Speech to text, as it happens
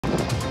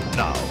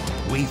Now,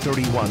 We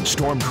 31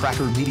 Storm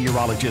Tracker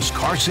meteorologist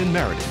Carson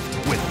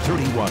Meredith with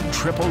 31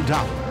 Triple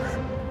Dollar.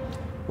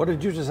 What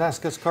did you just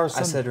ask us,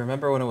 Carson? I said,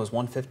 remember when it was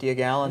 $1.50 a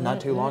gallon not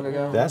too long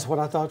ago? That's what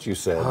I thought you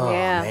said. Oh,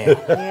 Yeah. man.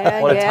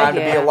 Yeah, What a time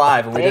to be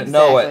alive, and we didn't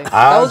know it.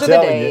 Those are the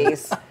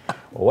days.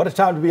 Well, what a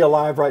time to be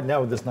alive right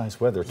now with this nice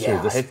weather, too.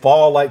 Yeah, This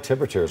fall-like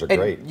temperatures are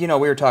great. You know,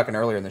 we were talking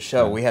earlier in the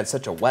show, we had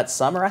such a wet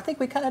summer. I think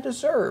we kind of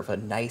deserve a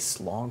nice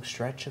long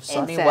stretch of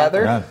sunny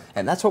weather. Yeah.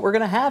 And that's what we're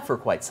going to have for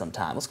quite some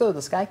time. Let's go to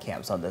the sky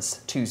cams on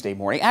this Tuesday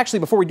morning. Actually,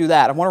 before we do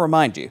that, I want to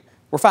remind you,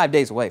 we're 5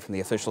 days away from the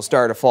official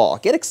start of fall.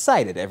 Get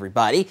excited,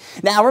 everybody.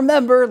 Now,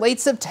 remember, late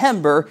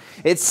September,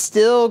 it's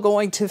still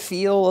going to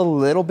feel a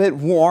little bit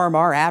warm.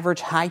 Our average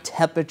high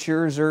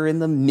temperatures are in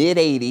the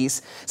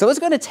mid-80s. So it's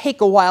going to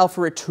take a while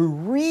for it to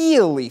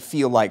really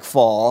feel like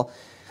fall,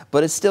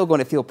 but it's still going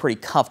to feel pretty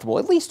comfortable,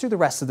 at least through the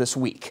rest of this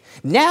week.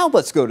 Now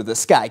let's go to the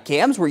sky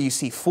cams where you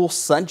see full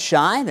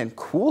sunshine and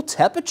cool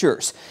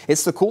temperatures.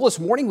 It's the coolest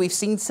morning we've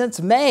seen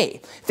since May.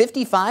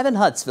 55 in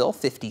Huntsville,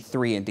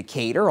 53 in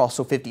Decatur,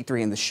 also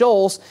 53 in the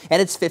Shoals, and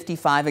it's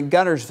 55 in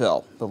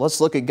Guntersville. But let's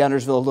look at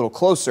Guntersville a little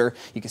closer.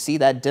 You can see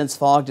that dense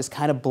fog just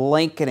kind of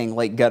blanketing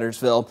Lake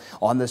Guntersville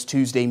on this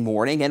Tuesday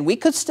morning, and we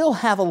could still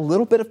have a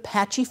little bit of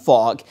patchy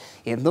fog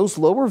in those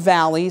lower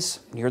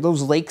valleys near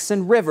those lakes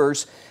and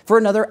rivers for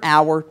another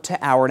hour to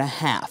hour and a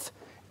half.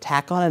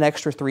 Tack on an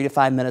extra 3 to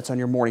 5 minutes on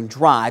your morning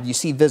drive. You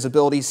see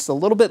visibility is a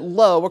little bit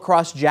low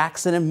across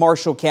Jackson and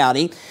Marshall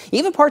County,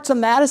 even parts of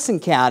Madison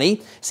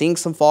County, seeing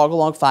some fog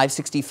along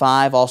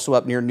 565, also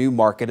up near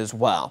Newmarket as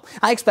well.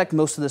 I expect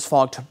most of this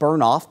fog to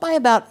burn off by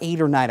about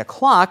 8 or 9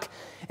 o'clock,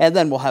 and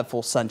then we'll have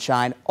full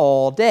sunshine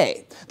all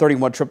day.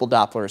 31 Triple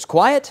Doppler is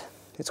quiet.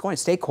 It's going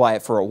to stay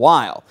quiet for a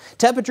while.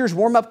 Temperatures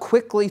warm up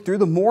quickly through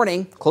the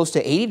morning, close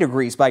to 80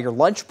 degrees by your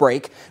lunch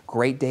break.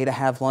 Great day to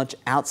have lunch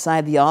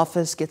outside the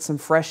office, get some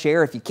fresh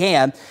air if you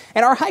can.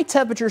 And our high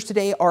temperatures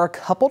today are a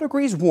couple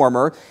degrees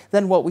warmer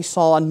than what we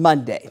saw on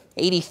Monday.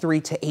 83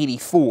 to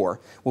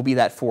 84 will be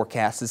that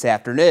forecast this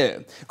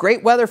afternoon.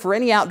 Great weather for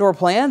any outdoor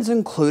plans,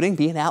 including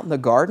being out in the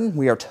garden.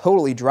 We are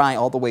totally dry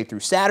all the way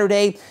through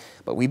Saturday,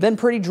 but we've been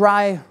pretty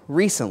dry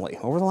recently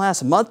over the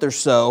last month or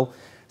so.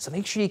 So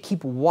make sure you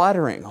keep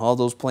watering all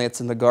those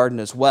plants in the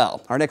garden as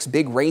well. Our next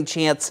big rain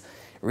chance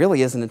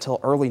really isn't until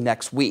early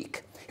next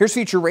week. Here's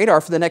future radar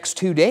for the next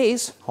 2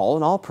 days. All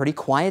in all, pretty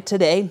quiet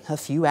today. A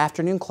few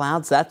afternoon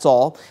clouds, that's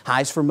all.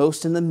 Highs for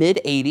most in the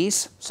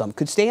mid-80s. Some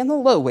could stay in the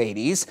low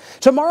 80s.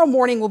 Tomorrow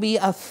morning will be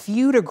a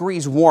few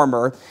degrees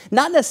warmer.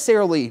 Not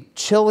necessarily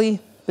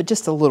chilly, but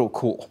just a little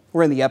cool.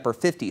 We're in the upper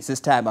 50s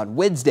this time on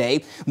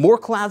Wednesday. More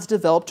clouds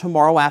develop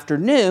tomorrow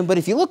afternoon, but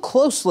if you look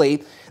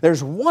closely,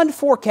 there's one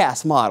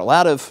forecast model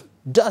out of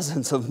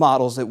dozens of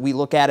models that we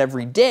look at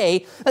every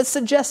day that's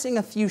suggesting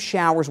a few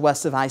showers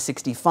west of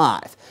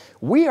I-65.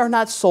 We are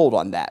not sold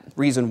on that.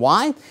 Reason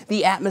why?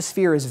 The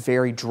atmosphere is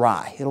very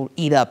dry. It'll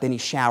eat up any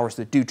showers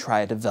that do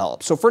try to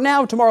develop. So for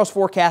now, tomorrow's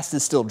forecast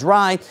is still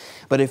dry,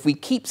 but if we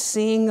keep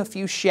seeing a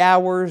few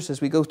showers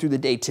as we go through the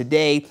day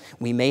today,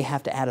 we may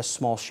have to add a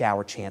small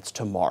shower chance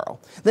tomorrow.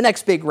 The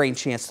next big rain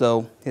chance,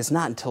 though, is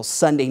not until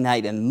Sunday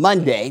night and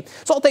Monday.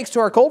 It's all thanks to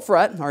our cold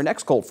front, our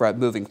next cold front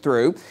moving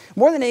through.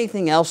 More than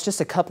anything else,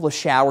 just a couple of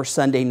showers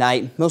Sunday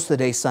night. Most of the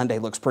day Sunday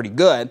looks pretty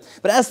good,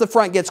 but as the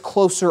front gets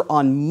closer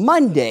on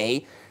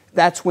Monday,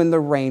 that's when the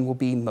rain will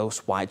be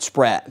most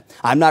widespread.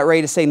 I'm not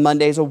ready to say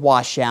Monday's a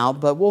washout,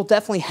 but we'll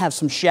definitely have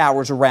some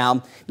showers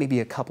around,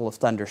 maybe a couple of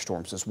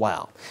thunderstorms as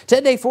well.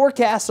 10-day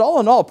forecast, all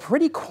in all,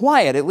 pretty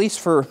quiet, at least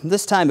for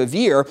this time of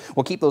year.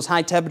 We'll keep those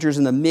high temperatures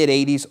in the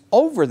mid-80s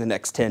over the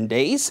next 10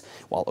 days,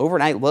 while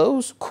overnight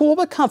lows cool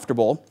but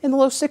comfortable in the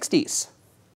low 60s.